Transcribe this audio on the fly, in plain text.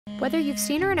Whether you've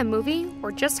seen her in a movie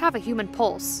or just have a human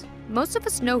pulse, most of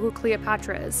us know who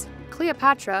Cleopatra is.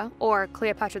 Cleopatra, or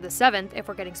Cleopatra VII if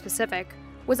we're getting specific,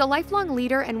 was a lifelong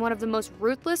leader and one of the most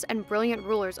ruthless and brilliant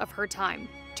rulers of her time.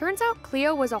 Turns out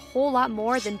Cleo was a whole lot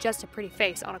more than just a pretty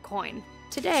face on a coin.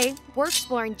 Today, we're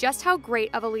exploring just how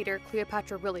great of a leader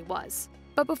Cleopatra really was.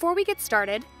 But before we get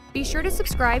started, be sure to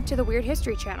subscribe to the Weird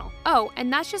History channel. Oh,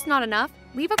 and that's just not enough.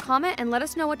 Leave a comment and let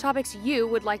us know what topics you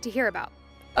would like to hear about.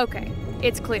 Okay,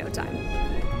 it's Cleo time.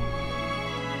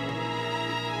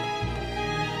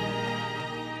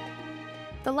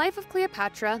 The life of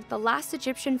Cleopatra, the last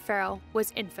Egyptian pharaoh,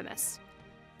 was infamous.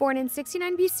 Born in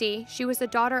 69 BC, she was the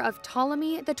daughter of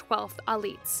Ptolemy XII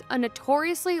Auletes, a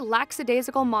notoriously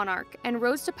lackadaisical monarch, and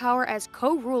rose to power as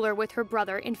co-ruler with her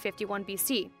brother in 51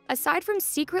 BC. Aside from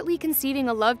secretly conceiving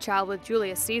a love child with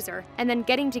Julius Caesar, and then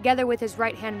getting together with his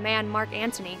right-hand man Mark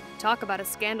Antony, talk about a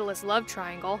scandalous love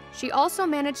triangle, she also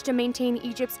managed to maintain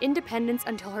Egypt's independence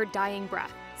until her dying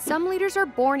breath. Some leaders are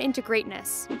born into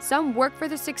greatness, some work for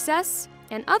their success,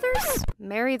 and others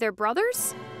marry their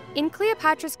brothers? In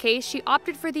Cleopatra's case, she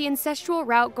opted for the incestual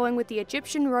route, going with the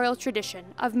Egyptian royal tradition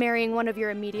of marrying one of your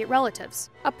immediate relatives.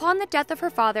 Upon the death of her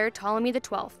father, Ptolemy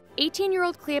XII,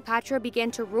 18-year-old Cleopatra began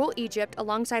to rule Egypt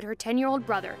alongside her 10-year-old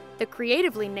brother, the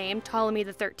creatively named Ptolemy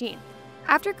XIII.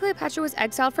 After Cleopatra was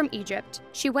exiled from Egypt,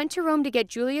 she went to Rome to get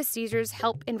Julius Caesar's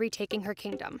help in retaking her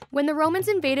kingdom. When the Romans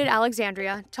invaded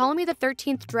Alexandria, Ptolemy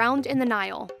XIII drowned in the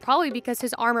Nile, probably because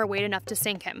his armor weighed enough to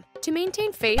sink him. To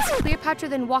maintain face, Cleopatra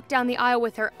then walked down the aisle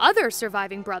with her other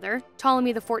surviving brother,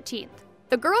 Ptolemy XIV.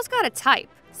 The girl's got a type.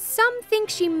 Some think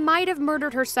she might have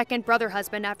murdered her second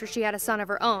brother-husband after she had a son of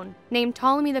her own, named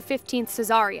Ptolemy XV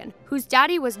Caesarion, whose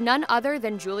daddy was none other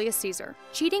than Julius Caesar.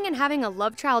 Cheating and having a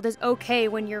love child is okay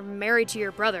when you're married to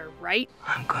your brother, right?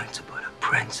 I'm going to put a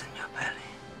prince in your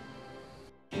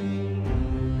belly.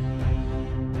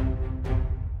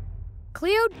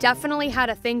 Cleo definitely had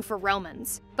a thing for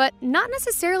Romans, but not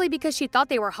necessarily because she thought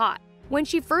they were hot. When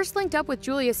she first linked up with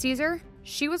Julius Caesar,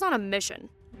 she was on a mission.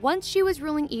 Once she was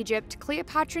ruling Egypt,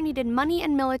 Cleopatra needed money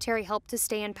and military help to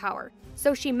stay in power,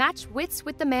 so she matched wits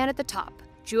with the man at the top,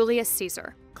 Julius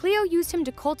Caesar. Cleo used him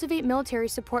to cultivate military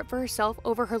support for herself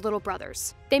over her little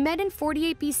brothers. They met in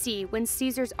 48 BC when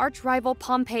Caesar's arch-rival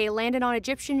Pompey landed on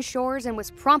Egyptian shores and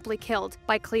was promptly killed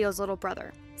by Cleo's little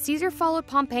brother. Caesar followed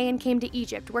Pompey and came to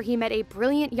Egypt, where he met a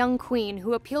brilliant young queen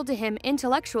who appealed to him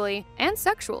intellectually and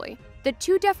sexually. The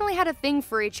two definitely had a thing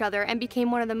for each other and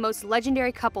became one of the most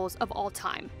legendary couples of all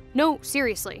time. No,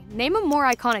 seriously, name a more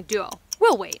iconic duo.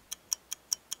 We'll wait.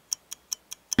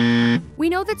 We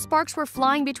know that sparks were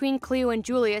flying between Cleo and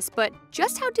Julius, but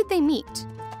just how did they meet?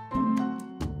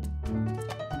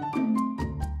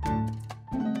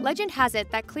 Legend has it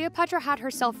that Cleopatra had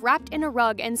herself wrapped in a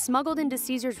rug and smuggled into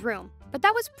Caesar's room, but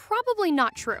that was probably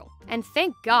not true. And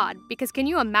thank God, because can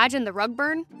you imagine the rug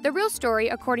burn? The real story,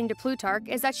 according to Plutarch,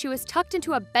 is that she was tucked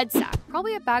into a bed sack,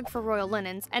 probably a bag for royal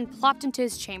linens, and plopped into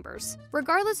his chambers.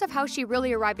 Regardless of how she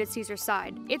really arrived at Caesar's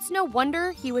side, it's no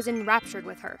wonder he was enraptured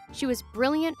with her. She was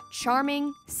brilliant,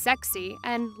 charming, sexy,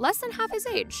 and less than half his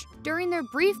age. During their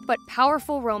brief but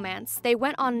powerful romance, they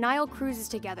went on Nile cruises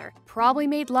together, probably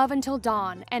made love until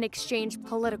dawn, and exchanged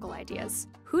political ideas.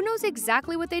 Who knows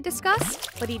exactly what they discussed,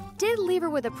 but he did leave her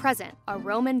with a present, a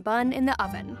Roman bun in the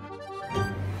oven.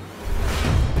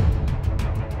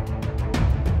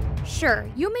 Sure,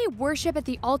 you may worship at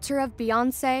the altar of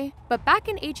Beyoncé, but back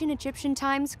in ancient Egyptian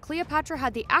times, Cleopatra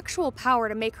had the actual power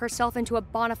to make herself into a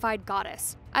bona fide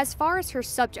goddess, as far as her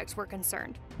subjects were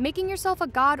concerned. Making yourself a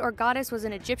god or goddess was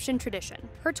an Egyptian tradition.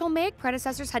 Her Ptolemaic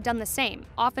predecessors had done the same,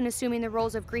 often assuming the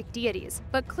roles of Greek deities,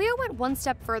 but Cleo went one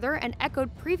step further and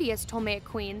echoed previous Ptolemaic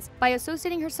queens by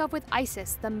associating herself with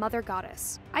Isis, the mother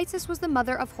goddess. Isis was the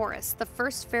mother of Horus, the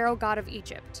first pharaoh god of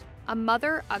Egypt. A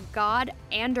mother, a god,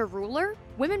 and a ruler?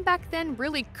 Women back then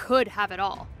really could have it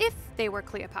all, if they were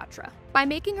Cleopatra. By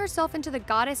making herself into the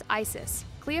goddess Isis,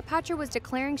 Cleopatra was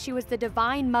declaring she was the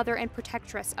divine mother and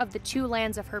protectress of the two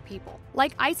lands of her people.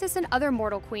 Like Isis and other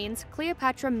mortal queens,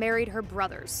 Cleopatra married her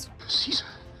brothers. Caesar,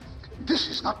 this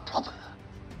is not proper.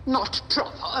 Not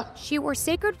proper. She wore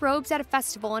sacred robes at a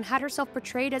festival and had herself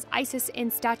portrayed as Isis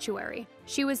in statuary.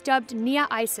 She was dubbed Nea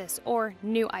Isis, or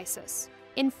New Isis.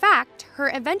 In fact, her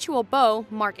eventual beau,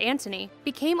 Mark Antony,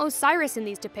 became Osiris in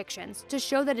these depictions to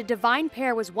show that a divine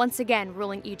pair was once again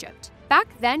ruling Egypt. Back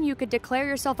then, you could declare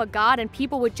yourself a god and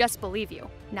people would just believe you.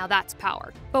 Now that's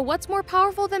power. But what's more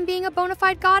powerful than being a bona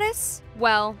fide goddess?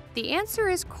 Well, the answer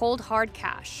is cold hard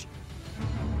cash.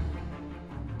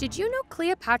 Did you know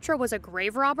Cleopatra was a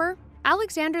grave robber?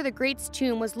 Alexander the Great's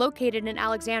tomb was located in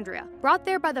Alexandria, brought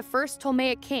there by the first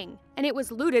Ptolemaic king, and it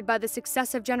was looted by the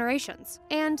successive generations.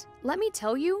 And let me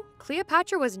tell you,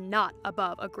 Cleopatra was not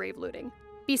above a grave looting.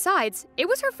 Besides, it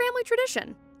was her family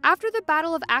tradition. After the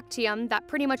Battle of Actium that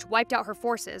pretty much wiped out her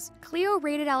forces, Cleo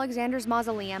raided Alexander's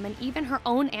mausoleum and even her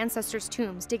own ancestors'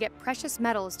 tombs to get precious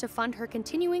metals to fund her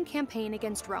continuing campaign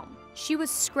against Rome. She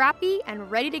was scrappy and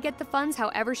ready to get the funds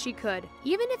however she could,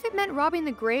 even if it meant robbing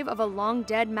the grave of a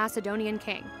long-dead Macedonian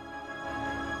king.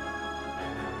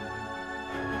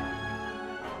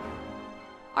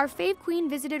 Our fave queen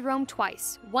visited Rome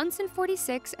twice, once in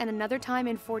 46 and another time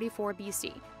in 44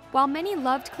 BC. While many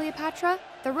loved Cleopatra,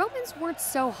 the Romans weren't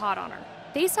so hot on her.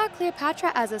 They saw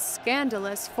Cleopatra as a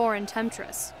scandalous foreign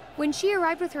temptress. When she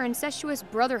arrived with her incestuous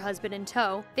brother-husband in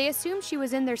tow, they assumed she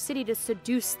was in their city to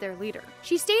seduce their leader.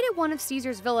 She stayed at one of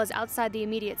Caesar's villas outside the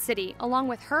immediate city, along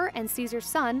with her and Caesar's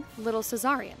son, little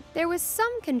Caesarion. There was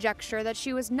some conjecture that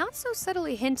she was not so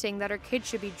subtly hinting that her kid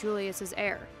should be Julius's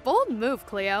heir. Bold move,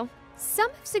 Cleo.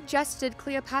 Some have suggested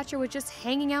Cleopatra was just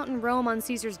hanging out in Rome on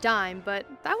Caesar's dime, but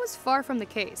that was far from the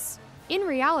case. In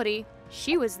reality,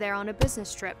 she was there on a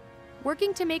business trip,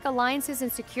 working to make alliances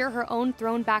and secure her own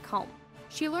throne back home.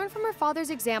 She learned from her father's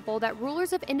example that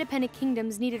rulers of independent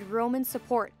kingdoms needed Roman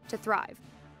support to thrive.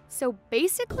 So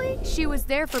basically, she was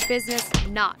there for business,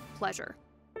 not pleasure.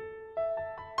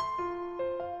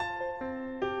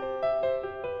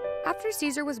 After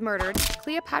Caesar was murdered,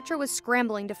 Cleopatra was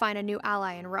scrambling to find a new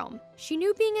ally in Rome. She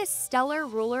knew being a stellar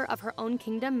ruler of her own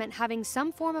kingdom meant having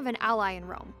some form of an ally in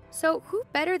Rome. So who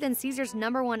better than Caesar's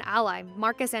 #1 ally,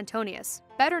 Marcus Antonius,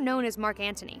 better known as Mark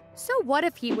Antony? So what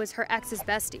if he was her ex's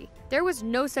bestie? There was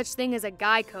no such thing as a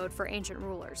guy code for ancient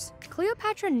rulers.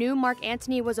 Cleopatra knew Mark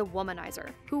Antony was a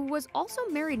womanizer, who was also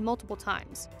married multiple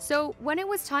times. So when it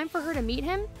was time for her to meet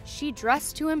him, she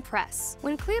dressed to impress.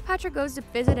 When Cleopatra goes to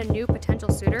visit a new potential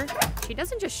suitor, she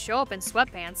doesn't just show up in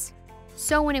sweatpants.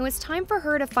 So when it was time for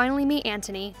her to finally meet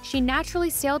Antony, she naturally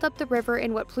sailed up the river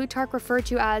in what Plutarch referred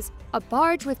to as a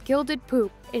barge with gilded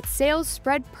poop, its sails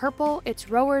spread purple, its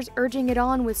rowers urging it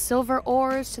on with silver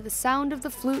oars to the sound of the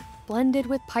flute blended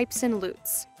with pipes and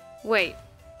lutes. Wait,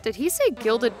 did he say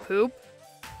gilded poop?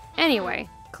 Anyway,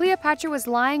 Cleopatra was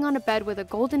lying on a bed with a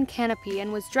golden canopy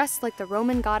and was dressed like the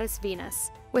Roman goddess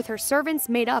Venus, with her servants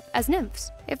made up as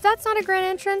nymphs. If that's not a grand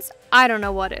entrance, I don't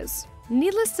know what is.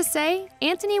 Needless to say,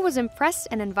 Antony was impressed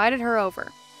and invited her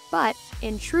over. But,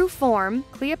 in true form,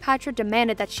 Cleopatra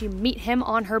demanded that she meet him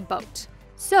on her boat.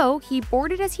 So, he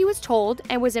boarded as he was told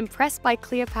and was impressed by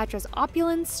Cleopatra's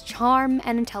opulence, charm,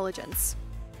 and intelligence.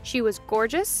 She was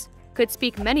gorgeous, could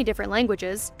speak many different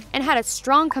languages, and had a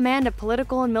strong command of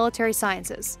political and military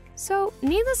sciences. So,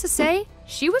 needless to say,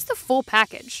 she was the full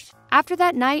package. After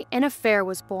that night, an affair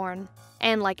was born.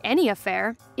 And like any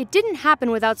affair, it didn't happen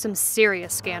without some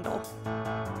serious scandal.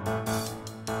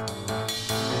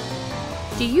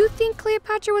 Do you think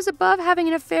Cleopatra was above having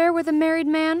an affair with a married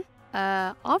man?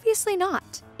 Obviously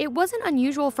not. It wasn't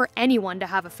unusual for anyone to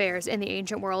have affairs in the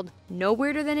ancient world, no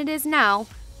weirder than it is now,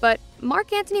 but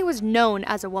Mark Antony was known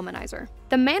as a womanizer.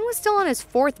 The man was still on his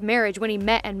 4th marriage when he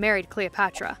met and married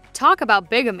Cleopatra. Talk about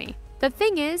bigamy. The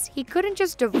thing is, he couldn't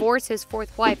just divorce his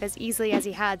 4th wife as easily as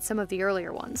he had some of the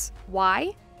earlier ones.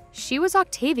 Why? She was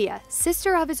Octavia,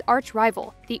 sister of his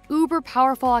arch-rival, the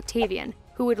uber-powerful Octavian,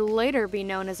 who would later be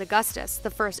known as Augustus,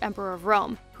 the first emperor of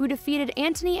Rome, who defeated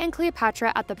Antony and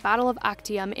Cleopatra at the Battle of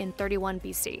Actium in 31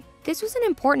 BC. This was an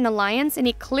important alliance, and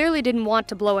he clearly didn't want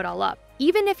to blow it all up,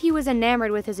 even if he was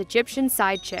enamored with his Egyptian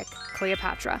side chick,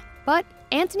 Cleopatra. But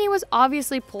Antony was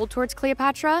obviously pulled towards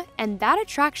Cleopatra, and that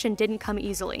attraction didn't come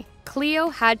easily. Cleo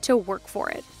had to work for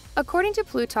it. According to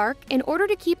Plutarch, in order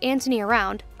to keep Antony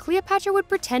around, Cleopatra would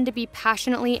pretend to be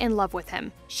passionately in love with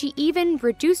him. She even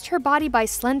reduced her body by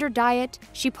slender diet,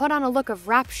 she put on a look of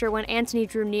rapture when Antony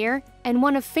drew near, and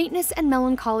one of faintness and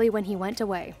melancholy when he went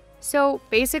away. So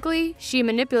basically, she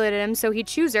manipulated him so he'd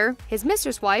choose her, his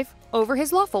mistress wife, over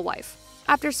his lawful wife.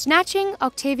 After snatching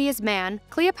Octavia's man,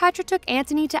 Cleopatra took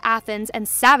Antony to Athens and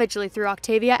savagely threw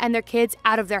Octavia and their kids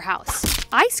out of their house.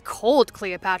 Ice cold,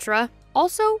 Cleopatra.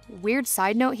 Also, weird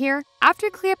side note here, after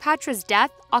Cleopatra's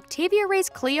death, Octavia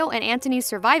raised Cleo and Antony's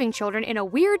surviving children in a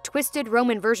weird, twisted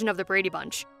Roman version of the Brady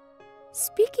Bunch.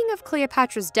 Speaking of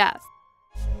Cleopatra's death,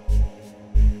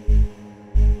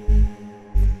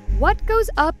 what goes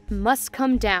up must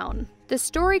come down. The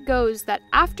story goes that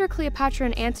after Cleopatra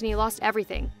and Antony lost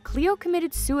everything, Cleo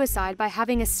committed suicide by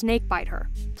having a snake bite her.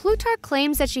 Plutarch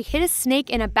claims that she hid a snake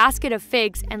in a basket of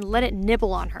figs and let it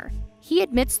nibble on her. He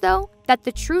admits, though, that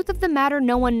the truth of the matter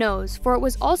no one knows, for it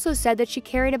was also said that she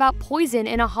carried about poison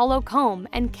in a hollow comb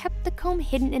and kept the comb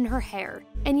hidden in her hair,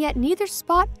 and yet neither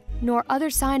spot nor other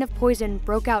sign of poison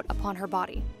broke out upon her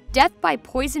body. Death by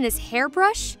poisonous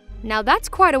hairbrush? Now that's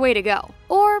quite a way to go.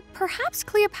 Or perhaps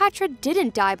Cleopatra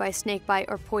didn't die by snakebite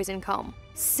or poison comb.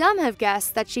 Some have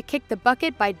guessed that she kicked the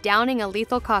bucket by downing a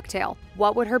lethal cocktail.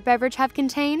 What would her beverage have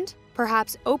contained?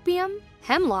 Perhaps opium,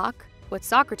 hemlock, what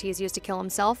Socrates used to kill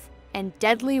himself, and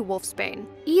deadly wolfsbane.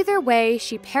 Either way,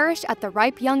 she perished at the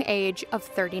ripe young age of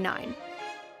 39.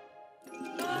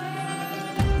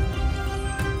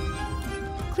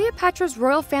 Cleopatra's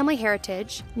royal family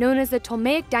heritage, known as the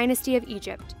Ptolemaic dynasty of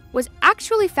Egypt, was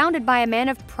actually founded by a man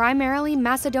of primarily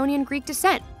Macedonian Greek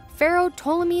descent, Pharaoh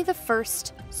Ptolemy I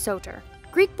Soter.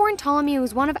 Greek-born Ptolemy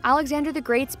was one of Alexander the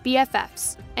Great's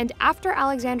BFFs, and after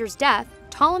Alexander's death,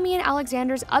 Ptolemy and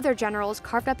Alexander's other generals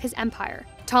carved up his empire.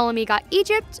 Ptolemy got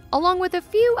Egypt, along with a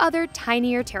few other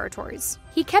tinier territories.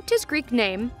 He kept his Greek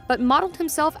name, but modeled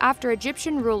himself after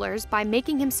Egyptian rulers by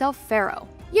making himself pharaoh.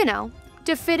 You know,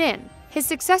 to fit in. His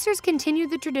successors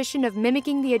continued the tradition of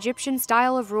mimicking the Egyptian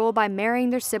style of rule by marrying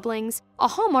their siblings, a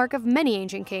hallmark of many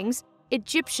ancient kings,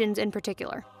 Egyptians in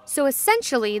particular. So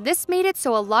essentially, this made it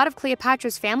so a lot of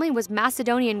Cleopatra's family was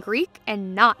Macedonian Greek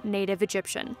and not native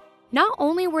Egyptian. Not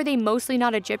only were they mostly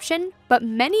not Egyptian, but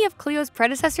many of Cleo's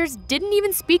predecessors didn't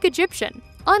even speak Egyptian.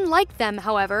 Unlike them,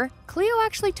 however, Cleo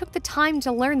actually took the time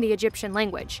to learn the Egyptian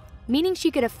language, meaning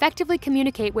she could effectively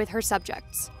communicate with her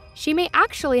subjects. She may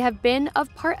actually have been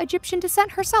of part Egyptian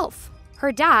descent herself.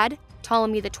 Her dad,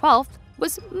 Ptolemy XII,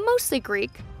 was mostly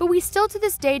Greek, but we still to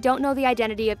this day don't know the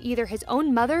identity of either his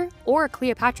own mother or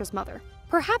Cleopatra's mother.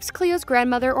 Perhaps Cleo's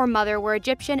grandmother or mother were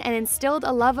Egyptian and instilled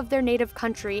a love of their native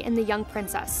country in the young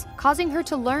princess, causing her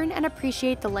to learn and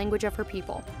appreciate the language of her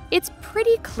people. It's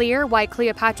pretty clear why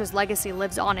Cleopatra's legacy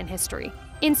lives on in history.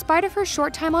 In spite of her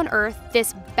short time on Earth,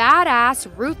 this badass,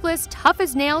 ruthless,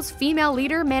 tough-as-nails female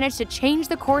leader managed to change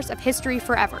the course of history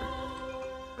forever.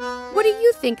 What do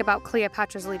you think about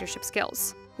Cleopatra's leadership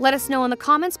skills? Let us know in the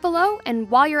comments below, and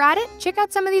while you're at it, check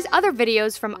out some of these other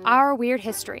videos from Our Weird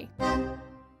History.